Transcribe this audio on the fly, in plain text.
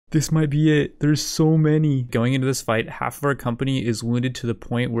This might be it. There's so many. Going into this fight, half of our company is wounded to the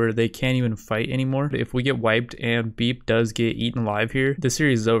point where they can't even fight anymore. If we get wiped and Beep does get eaten alive here, the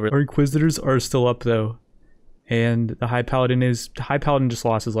series is over. Our Inquisitors are still up though. And the High Paladin just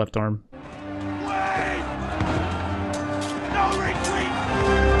lost his left arm.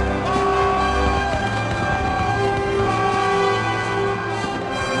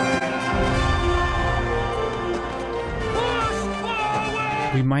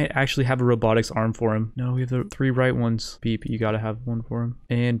 We might actually have a robotics arm for him. No, we have the 3 right ones. Beep, you gotta have one for him.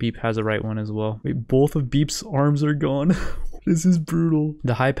 And Beep has a right one as well. Wait, both of Beep's arms are gone. This is brutal.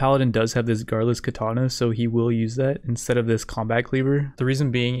 The High Paladin does have this Guardless Katana, so he will use that instead of this combat cleaver. The reason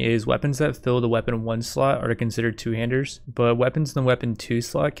being is weapons that fill the weapon 1 slot are considered 2-handers, but weapons in the weapon 2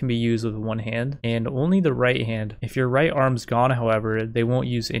 slot can be used with 1 hand, and only the right hand. If your right arm's gone, however, they won't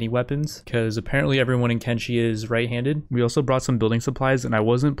use any weapons, because apparently everyone in Kenshi is right-handed. We also brought some building supplies, and I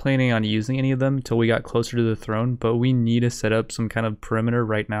wasn't planning on using any of them until we got closer to the throne, but we need to set up some kind of perimeter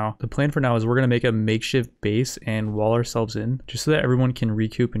right now. The plan for now is we're going to make a makeshift base and wall ourselves in, just so that everyone can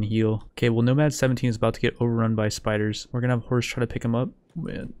recoup and heal. Okay, well Nomad 17 is about to get overrun by spiders. We're gonna have Horse try to pick him up. Oh,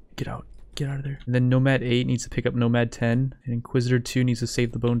 man, get out of there. And then Nomad 8 needs to pick up Nomad 10, and Inquisitor 2 needs to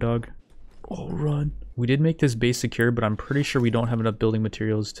save the Bone Dog. Oh, run. We did make this base secure, but I'm pretty sure we don't have enough building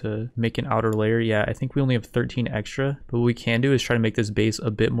materials to make an outer layer. Yeah, I think we only have 13 extra, but what we can do is try to make this base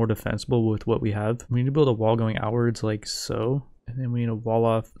a bit more defensible with what we have. We need to build a wall going outwards like so. And then we need to wall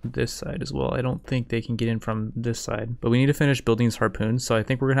off this side as well. I don't think they can get in from this side, but we need to finish building these harpoons. So I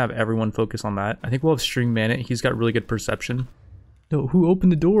think we're gonna have everyone focus on that. I think we'll have String Man it. He's got really good perception. No, who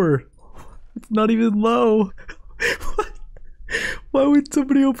opened the door? It's not even low. What? Why would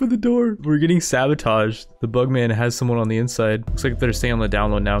somebody open the door? We're getting sabotaged. The Bugman has someone on the inside. Looks like they're staying on the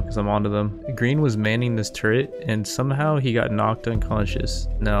download now because I'm onto them. Green was manning this turret and somehow he got knocked unconscious.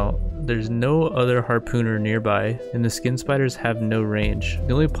 Now, there's no other harpooner nearby and the skin spiders have no range.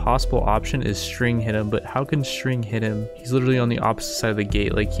 The only possible option is String hit him, but how can String hit him? He's literally on the opposite side of the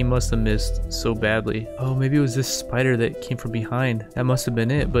gate. Like, he must have missed so badly. Oh, maybe it was this spider that came from behind. That must have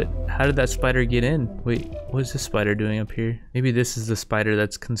been it, but how did that spider get in? Wait, what is this spider doing up here? Maybe this is the spider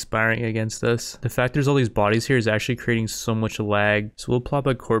that's conspiring against us. The fact there's all these bodies here is actually creating so much lag. So we'll plop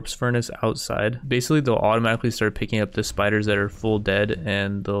a corpse furnace outside. Basically, they'll automatically start picking up the spiders that are full dead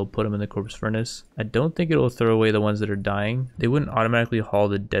and they'll put them in the corpse furnace. I don't think it'll throw away the ones that are dying. They wouldn't automatically haul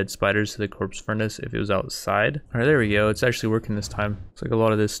the dead spiders to the corpse furnace if it was outside. All right, there we go. It's actually working this time. Looks like a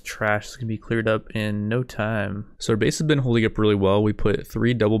lot of this trash is gonna be cleared up in no time. So our base has been holding up really well. We put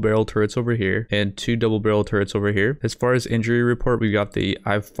 3 double barrel turrets over here and 2 double barrel turrets over here. As far as injury report, we've got the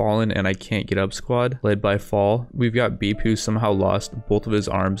I've fallen and I can't get up squad led by Fall. We've got Beep who somehow lost both of his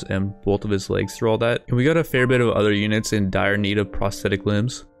arms and both of his legs through all that. And we got a fair bit of other units in dire need of prosthetic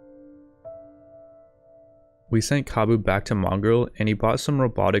limbs. We sent Kabu back to Mongrel and he bought some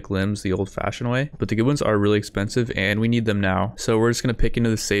robotic limbs the old-fashioned way, but the good ones are really expensive and we need them now. So we're just gonna pick into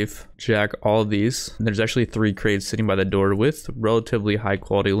the safe, jack all of these. And there's actually 3 crates sitting by the door with relatively high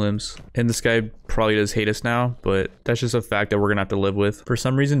quality limbs. And this guy probably does hate us now, but that's just a fact that we're gonna have to live with. For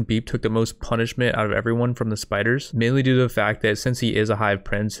some reason, Beep took the most punishment out of everyone from the spiders, mainly due to the fact that since he is a hive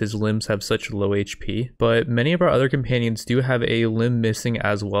prince, his limbs have such low HP. But many of our other companions do have a limb missing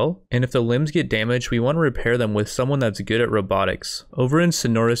as well. And if the limbs get damaged, we want to repair them with someone that's good at robotics. Over in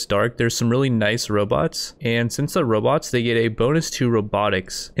Sonorous Dark, there's some really nice robots, and since they're robots, they get a bonus to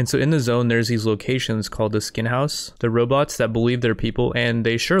robotics. And so in the zone, there's these locations called the Skin House. They're robots that believe they're people, and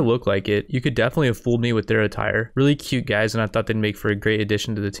they sure look like it. You could definitely have fooled me with their attire. Really cute guys, and I thought they'd make for a great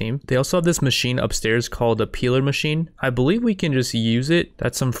addition to the team. They also have this machine upstairs called a peeler machine. I believe we can just use it.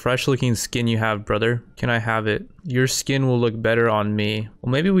 That's some fresh looking skin you have, brother. Can I have it? Your skin will look better on me.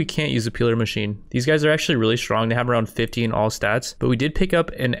 Well, maybe we can't use a peeler machine. These guys are actually really strong. They have around 50 in all stats, but we did pick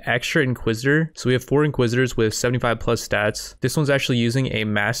up an extra Inquisitor. So we have 4 Inquisitors with 75 plus stats. This one's actually using a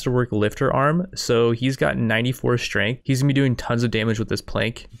Masterwork lifter arm. So he's got 94 strength. He's gonna be doing tons of damage with this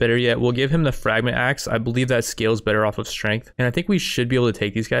plank. Better yet, we'll give him the fragment axe. I believe that scales better off of strength. And I think we should be able to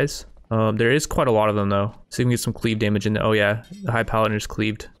take these guys. There is quite a lot of them though. So we can get some cleave damage in. Oh yeah, the High Paladin is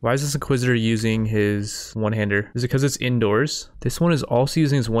cleaved. Why is this Inquisitor using his one-hander? Is it because it's indoors? This one is also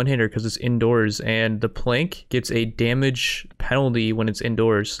using his one-hander because it's indoors, and the plank gets a damage penalty when it's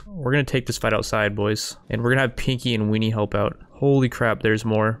indoors. We're gonna take this fight outside, boys. And we're gonna have Pinky and Weenie help out. Holy crap, there's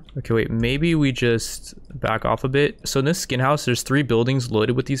more. Okay, wait, maybe we just back off a bit. So in this skin house, there's 3 buildings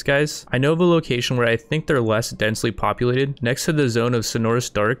loaded with these guys. I know of a location where I think they're less densely populated. Next to the zone of Sonorous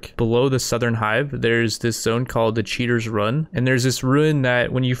Dark, below the Southern Hive, there's this zone called the Cheater's Run. And there's this ruin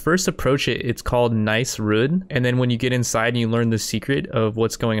that when you first approach it, it's called Nice Ruin. And then when you get inside and you learn the secret of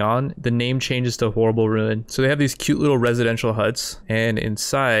what's going on, the name changes to Horrible Ruin. So they have these cute little residential huts. And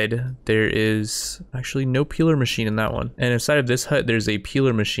inside, there is actually no peeler machine in that one. And inside of this hut, there's a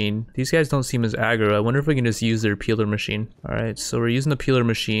peeler machine. These guys don't seem as aggro. I wonder if we can just use their peeler machine. All right, so we're using the peeler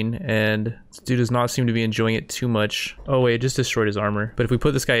machine and this dude does not seem to be enjoying it too much. Oh wait, it just destroyed his armor. But if we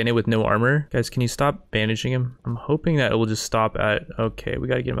put this guy in it with no armor, guys, can you stop bandaging him? I'm hoping that it will just stop at, okay, we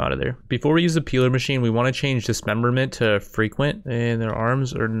got to get him out of there. Before we use the peeler machine, we want to change dismemberment to frequent, and their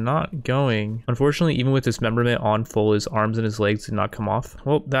arms are not going. Unfortunately, even with dismemberment on full, his arms and his legs did not come off.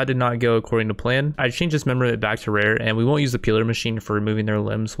 Well, that did not go according to plan. I changed dismemberment back to rare, and we won't use the peeler machine for removing their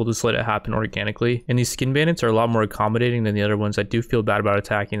limbs. We'll just let it happen organically. And these skin bandits are a lot more accommodating than the other ones. I do feel bad about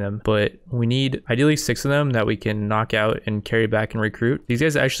attacking them, but we need ideally 6 of them that we can knock out and carry back and recruit. These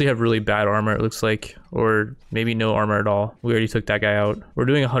guys actually have really bad armor, it looks like, or maybe no armor at all. We already took that guy out. We're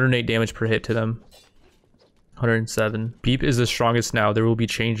doing 108 damage per hit to them. 107. Beep is the strongest now. There will be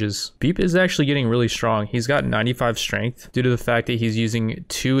changes. Beep is actually getting really strong. He's got 95 strength due to the fact that he's using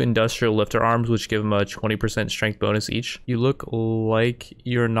 2 industrial lifter arms, which give him a 20% strength bonus each. You look like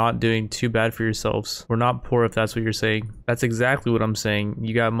you're not doing too bad for yourselves. We're not poor if that's what you're saying. That's exactly what I'm saying.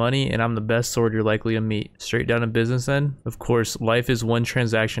 You got money and I'm the best sword you're likely to meet. Straight down to business then? Of course, life is one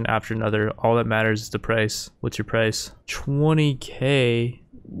transaction after another. All that matters is the price. What's your price? 20K.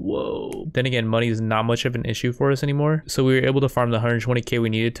 Whoa. Then again, money is not much of an issue for us anymore. So we were able to farm the 120K we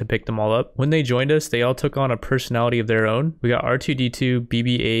needed to pick them all up. When they joined us, they all took on a personality of their own. We got R2-D2,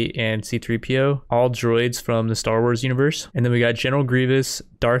 BB-8, and C-3PO, all droids from the Star Wars universe. And then we got General Grievous,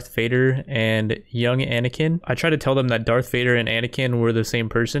 Darth Vader, and young Anakin. I tried to tell them that Darth Vader and Anakin were the same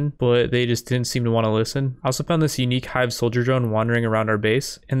person, but they just didn't seem to want to listen. I also found this unique Hive soldier drone wandering around our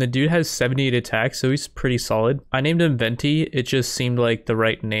base, and the dude has 78 attacks, so he's pretty solid. I named him Venti. It just seemed like the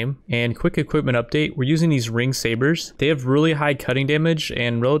right name. And quick equipment update, we're using these ring sabers. They have really high cutting damage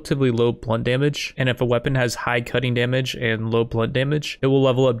and relatively low blunt damage, and if a weapon has high cutting damage and low blunt damage, it will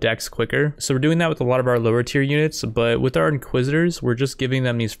level up dex quicker. So we're doing that with a lot of our lower tier units, but with our Inquisitors, we're just giving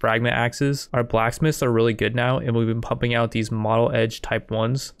them these fragment axes. Our blacksmiths are really good now, and we've been pumping out these model edge type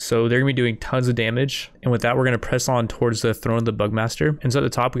 1s, so they're gonna be doing tons of damage. And with that, we're gonna press on towards the throne of the Bugmaster. And so at the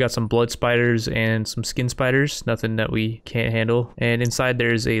top, we got some blood spiders and some skin spiders, nothing that we can't handle. And inside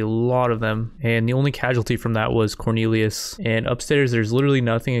there's a lot of them, and the only casualty from that was Cornelius. And upstairs there's literally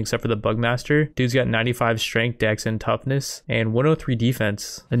nothing except for the Bugmaster. Dude's got 95 strength, dex, and toughness, and 103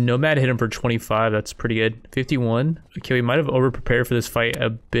 defense. A Nomad hit him for 25, that's pretty good. 51. Okay, we might have over prepared for this fight a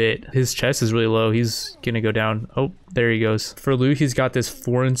bit. His chest is really low, he's gonna go down. Oh, there he goes. For loot, he's got this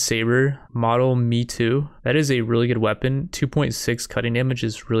foreign saber model Me Too. That is a really good weapon. 2.6 cutting damage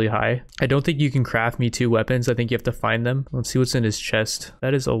is really high. I don't think you can craft Me Too weapons. I think you have to find them. Let's see what's in his chest.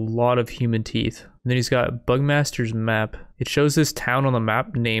 That is a lot of human teeth. And then he's got Bugmaster's map. It shows this town on the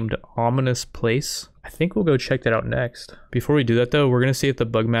map named Ominous Place. I think we'll go check that out next. Before we do that though, we're gonna see if the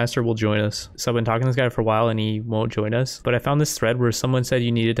Bugmaster will join us. So I've been talking to this guy for a while and he won't join us. But I found this thread where someone said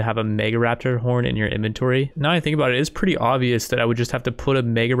you needed to have a Megaraptor horn in your inventory. Now I think about it, it's pretty obvious that I would just have to put a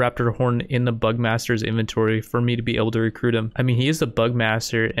Megaraptor horn in the Bugmaster's inventory for me to be able to recruit him. I mean, he is the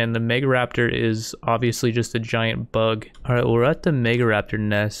Bugmaster and the Megaraptor is obviously just a giant bug. All right, well, we're at the Megaraptor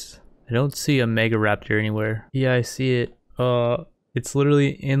nest. I don't see a Megaraptor anywhere. Yeah, I see it. It's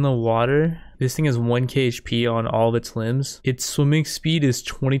literally in the water. This thing has 1k HP on all of its limbs. Its swimming speed is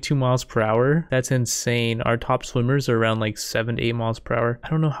 22 miles per hour. That's insane. Our top swimmers are around like 7 to 8 miles per hour. I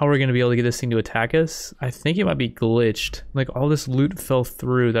don't know how we're going to be able to get this thing to attack us. I think it might be glitched. Like all this loot fell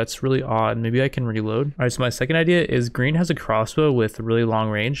through. That's really odd. Maybe I can reload. All right, so my second idea is Green has a crossbow with really long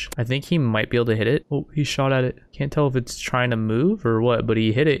range. I think he might be able to hit it. Oh, he shot at it. Can't tell if it's trying to move or what, but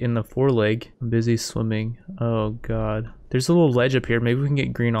he hit it in the foreleg. I'm busy swimming. Oh God. There's a little ledge up here. Maybe we can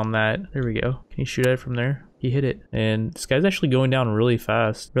get Green on that. There we go. Can you shoot at it from there? He hit it. And this guy's actually going down really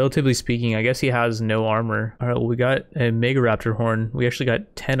fast. Relatively speaking, I guess he has no armor. All right, well, we got a Megaraptor horn. We actually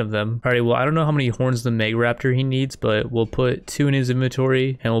got 10 of them. All right, well, I don't know how many horns the Megaraptor he needs, but we'll put 2 in his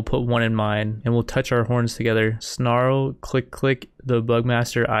inventory and we'll put 1 in mine and we'll touch our horns together. Snarl, click, click, The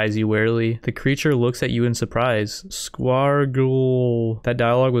Bugmaster eyes you warily. The creature looks at you in surprise. Squargle. That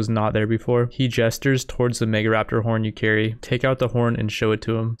dialogue was not there before. He gestures towards the Megaraptor horn you carry. Take out the horn and show it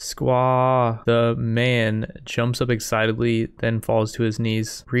to him. Squaw. The man jumps up excitedly, then falls to his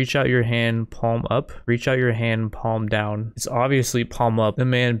knees. Reach out your hand, palm up. Reach out your hand, palm down. It's obviously palm up. The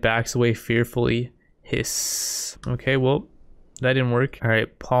man backs away fearfully. Hiss. Okay, well, that didn't work. All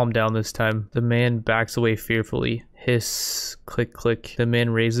right, palm down this time. The man backs away fearfully. Hiss. Click, click. The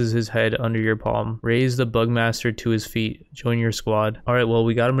man raises his head under your palm. Raise the Bugmaster to his feet. Join your squad. All right, well,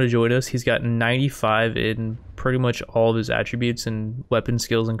 we got him to join us. He's got 95 in pretty much all of his attributes and weapon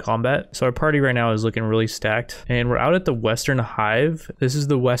skills in combat. So our party right now is looking really stacked. And we're out at the Western Hive. This is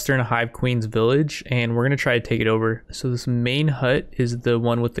the Western Hive Queen's village, and we're going to try to take it over. So this main hut is the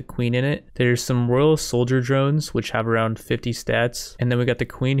one with the queen in it. There's some royal soldier drones, which have around 50 stats. And then we got the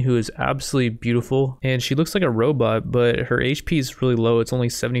queen, who is absolutely beautiful. And she looks like a robot, but her HP is really low. It's only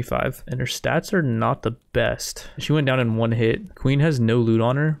 75. And her stats are not the best. She went down in one hit. Queen has no loot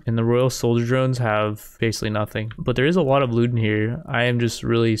on her, and the royal soldier drones have basically nothing. But there is a lot of loot in here. I am just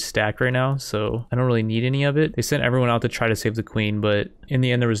really stacked right now, so I don't really need any of it. They sent everyone out to try to save the queen, but in the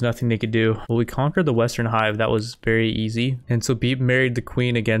end there was nothing they could do. Well, we conquered the Western Hive. That was very easy. And so Beep married the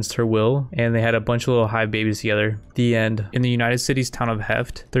queen against her will, and they had a bunch of little hive babies together. The end. In the United Cities town of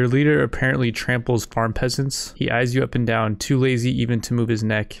Heft, their leader apparently tramples farm peasants. He eyes you up and down, too lazy even to move his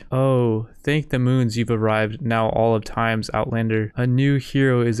neck. Oh, thank the moons you've arrived, now all of times, Outlander. A new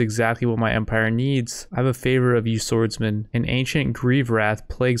hero is exactly what my empire needs. I have a favor of you swordsmen. An ancient grieve wrath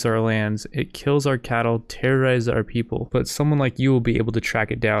plagues our lands. It kills our cattle, terrorizes our people. But someone like you will be able to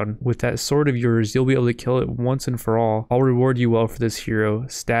track it down. With that sword of yours, you'll be able to kill it once and for all. I'll reward you well for this hero.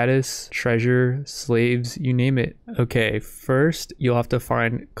 Status, treasure, slaves, you name it. Okay, first you'll have to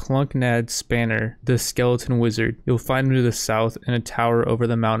find Clunknad Spanner, the skeleton wizard. You'll find him to the south in a tower over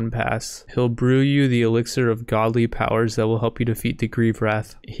the mountain pass. He'll brew you the elixir of godly powers that will help you defeat the grieve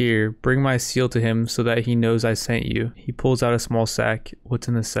wrath. Here, bring my seal to him so that he knows I sent you. He pulls out a small sack. What's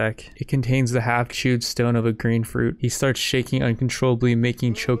in the sack? It contains the half-chewed stone of a green fruit. He starts shaking uncontrollably,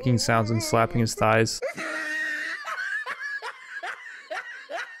 making choking sounds and slapping his thighs.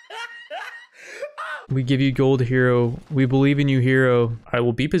 We give you gold, hero. We believe in you, hero. All right,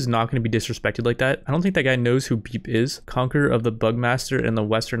 well, Beep is not going to be disrespected like that. I don't think that guy knows who Beep is. Conqueror of the Bugmaster and the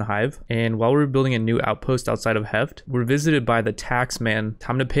Western Hive. And while we're building a new outpost outside of Heft, we're visited by the tax man.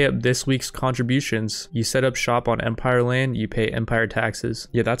 Time to pay up this week's contributions. You set up shop on Empire land, you pay Empire taxes.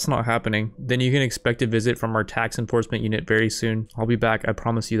 Yeah, that's not happening. Then you can expect a visit from our tax enforcement unit very soon. I'll be back, I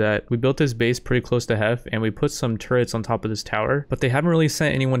promise you that. We built this base pretty close to Heft, and we put some turrets on top of this tower, but they haven't really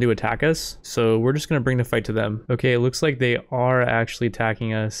sent anyone to attack us, so we're just gonna bring the fight to them. Okay, it looks like they are actually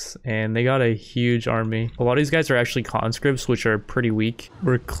attacking us, and they got a huge army. A lot of these guys are actually conscripts, which are pretty weak.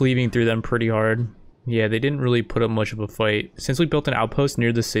 We're cleaving through them pretty hard. Yeah, they didn't really put up much of a fight. Since we built an outpost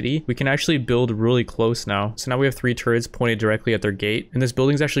near the city, we can actually build really close now. So now we have 3 turrets pointed directly at their gate. And this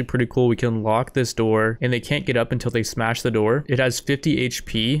building's actually pretty cool. We can lock this door and they can't get up until they smash the door. It has 50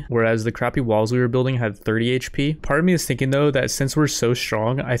 HP, whereas the crappy walls we were building had 30 HP. Part of me is thinking though that since we're so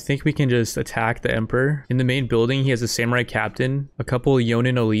strong, I think we can just attack the Emperor. In the main building, he has a samurai captain, a couple of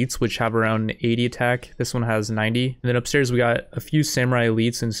Yonin elites, which have around 80 attack. This one has 90. And then upstairs, we got a few samurai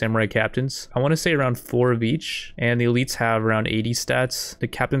elites and samurai captains. I want to say around 4 of each, and the elites have around 80 stats. The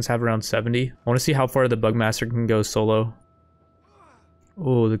captains have around 70. I want to see how far the Bugmaster can go solo.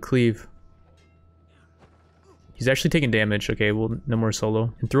 Oh, the cleave. He's actually taking damage. Okay, well, no more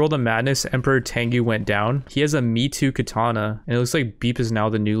solo. And through all the madness, Emperor Tengu went down. He has a Me Too katana, and it looks like Beep is now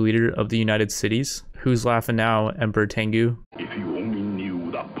the new leader of the United Cities. Who's laughing now, Emperor Tengu? If you only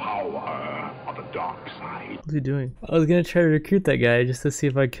knew the power of the dark side. What's he doing? I was gonna try to recruit that guy just to see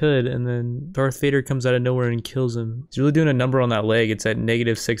if I could, and then Darth Vader comes out of nowhere and kills him. He's really doing a number on that leg. It's at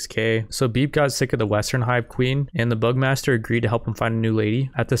negative 6k. So Beep got sick of the Western Hive Queen, and the Bugmaster agreed to help him find a new lady.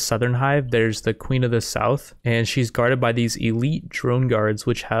 At the Southern Hive, there's the Queen of the South, and she's guarded by these elite drone guards,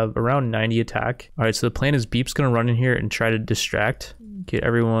 which have around 90 attack. All right, so the plan is Beep's gonna run in here and try to distract, get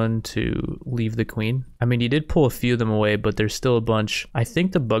everyone to leave the queen. I mean, he did pull a few of them away, but there's still a bunch. I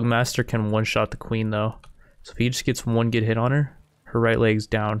think the Bugmaster can one-shot the queen though. So if he just gets one good hit on her, her right leg's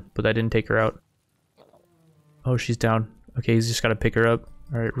down, but that didn't take her out. Oh, she's down. Okay, he's just got to pick her up.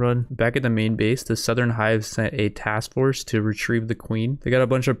 All right, run. Back at the main base, the Southern Hive sent a task force to retrieve the queen. They got a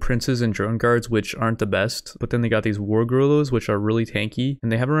bunch of princes and drone guards, which aren't the best, but then they got these war gorillas, which are really tanky,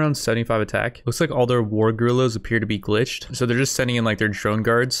 and they have around 75 attack. Looks like all their war gorillas appear to be glitched, so they're just sending in like their drone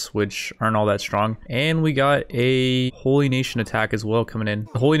guards, which aren't all that strong. And we got a Holy Nation attack as well coming in.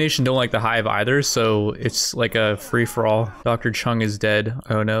 The Holy Nation don't like the Hive either, so it's like a free-for-all. Dr. Chung is dead.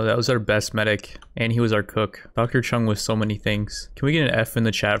 Oh no, that was our best medic, and he was our cook. Dr. Chung was so many things. Can we get an F in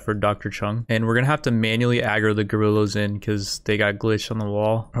the chat for Dr. Chung? And we're gonna have to manually aggro the gorillas in because they got glitched on the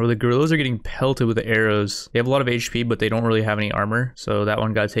wall. Or the gorillas are getting pelted with the arrows. They have a lot of HP, but they don't really have any armor, so that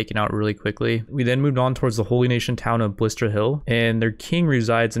one got taken out really quickly. We then moved on towards the Holy Nation town of Blister Hill, and their king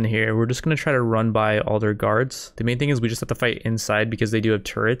resides in here. We're just gonna try to run by all their guards. The main thing is we just have to fight inside because they do have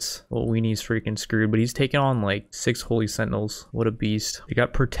turrets. Well, Weenie's freaking screwed, but he's taking on like 6 Holy Sentinels. What a beast. They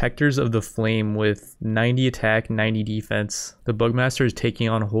got Protectors of the Flame with 90 attack, 90 defense. The Bugmaster is taking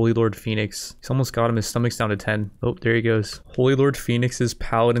on Holy Lord Phoenix. He's almost got him. His stomach's down to 10. Oh, there he goes. Holy Lord Phoenix's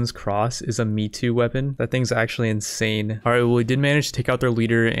Paladin's Cross is a Me Too weapon. That thing's actually insane. All right, well, we did manage to take out their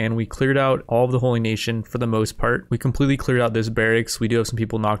leader, and we cleared out all of the Holy Nation for the most part. We completely cleared out this barracks. We do have some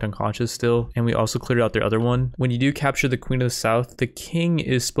people knocked unconscious still, and we also cleared out their other one. When you do capture the Queen of the South, the king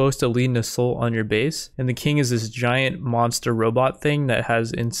is supposed to lead an assault on your base, and the king is this giant monster robot thing that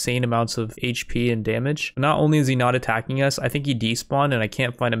has insane amounts of HP and damage. Not only is he not attacking us, I think he despawned and I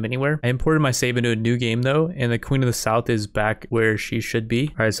can't find him anywhere. I imported my save into a new game though, and the Queen of the South is back where she should be.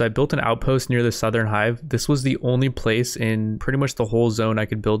 All right, so I built an outpost near the Southern Hive. This was the only place in pretty much the whole zone I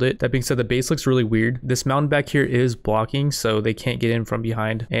could build it. That being said, the base looks really weird. This mountain back here is blocking, so they can't get in from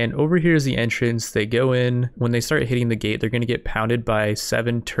behind. And over here is the entrance. They go in. When they start hitting the gate, they're going to get pounded by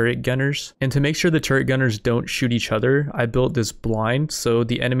 7 turret gunners. And to make sure the turret gunners don't shoot each other, I built this blind, so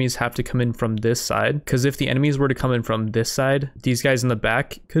the enemies have to come in from this side. Because if the enemies were to come in from this side, these guys in the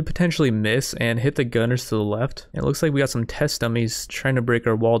back could potentially miss and hit the gunners to the left. It looks like we got some test dummies trying to break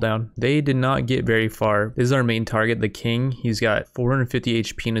our wall down. They did not get very far. This is our main target, the king. He's got 450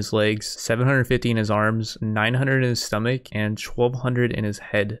 HP in his legs, 750 in his arms, 900 in his stomach, and 1200 in his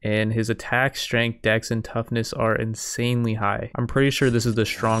head. And his attack, strength, dex, and toughness are insanely high. I'm pretty sure this is the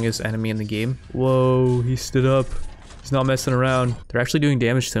strongest enemy in the game. Whoa, he stood up. He's not messing around. They're actually doing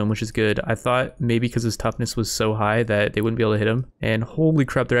damage to him, which is good. I thought maybe because his toughness was so high that they wouldn't be able to hit him. And holy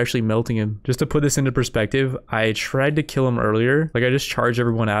crap, they're actually melting him. Just to put this into perspective, I tried to kill him earlier. Like I just charged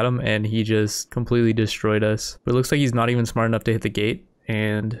everyone at him and he just completely destroyed us. But it looks like he's not even smart enough to hit the gate.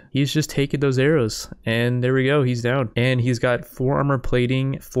 And he's just taking those arrows, and there we go, he's down. And he's got 4 armor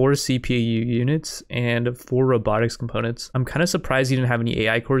plating, 4 CPU units, and 4 robotics components. I'm kind of surprised he didn't have any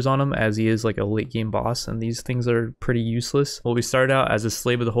AI cores on him, as he is like a late game boss, and these things are pretty useless. Well, we started out as a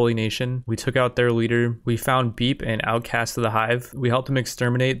slave of the Holy Nation. We took out their leader. We found Beep, an outcast of the Hive. We helped him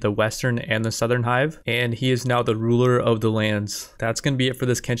exterminate the Western and the Southern Hive, and he is now the ruler of the lands. That's gonna be it for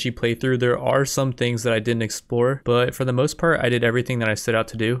this Kenshi playthrough. There are some things that I didn't explore, but for the most part, I did everything that I set out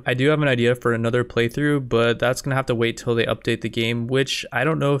to do. I do have an idea for another playthrough, but that's gonna have to wait till they update the game, which I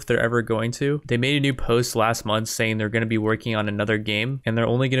don't know if they're ever going to. They made a new post last month saying they're gonna be working on another game, and they're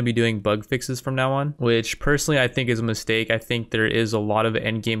only gonna be doing bug fixes from now on, which personally I think is a mistake. I think there is a lot of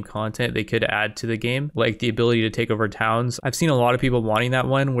end game content they could add to the game, like the ability to take over towns. I've seen a lot of people wanting that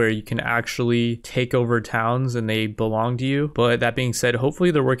one where you can actually take over towns and they belong to you. But that being said, hopefully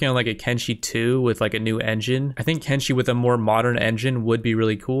they're working on like a Kenshi 2 with like a new engine. I think Kenshi with a more modern engine would be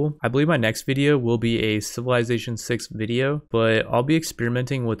really cool. I believe my next video will be a Civilization 6 video, but I'll be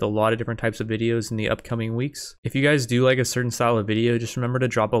experimenting with a lot of different types of videos in the upcoming weeks. If you guys do like a certain style of video, just remember to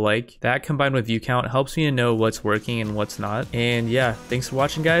drop a like. That combined with view count helps me to know what's working and what's not. And yeah, thanks for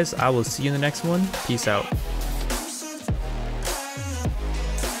watching guys. I will see you in the next one. Peace out.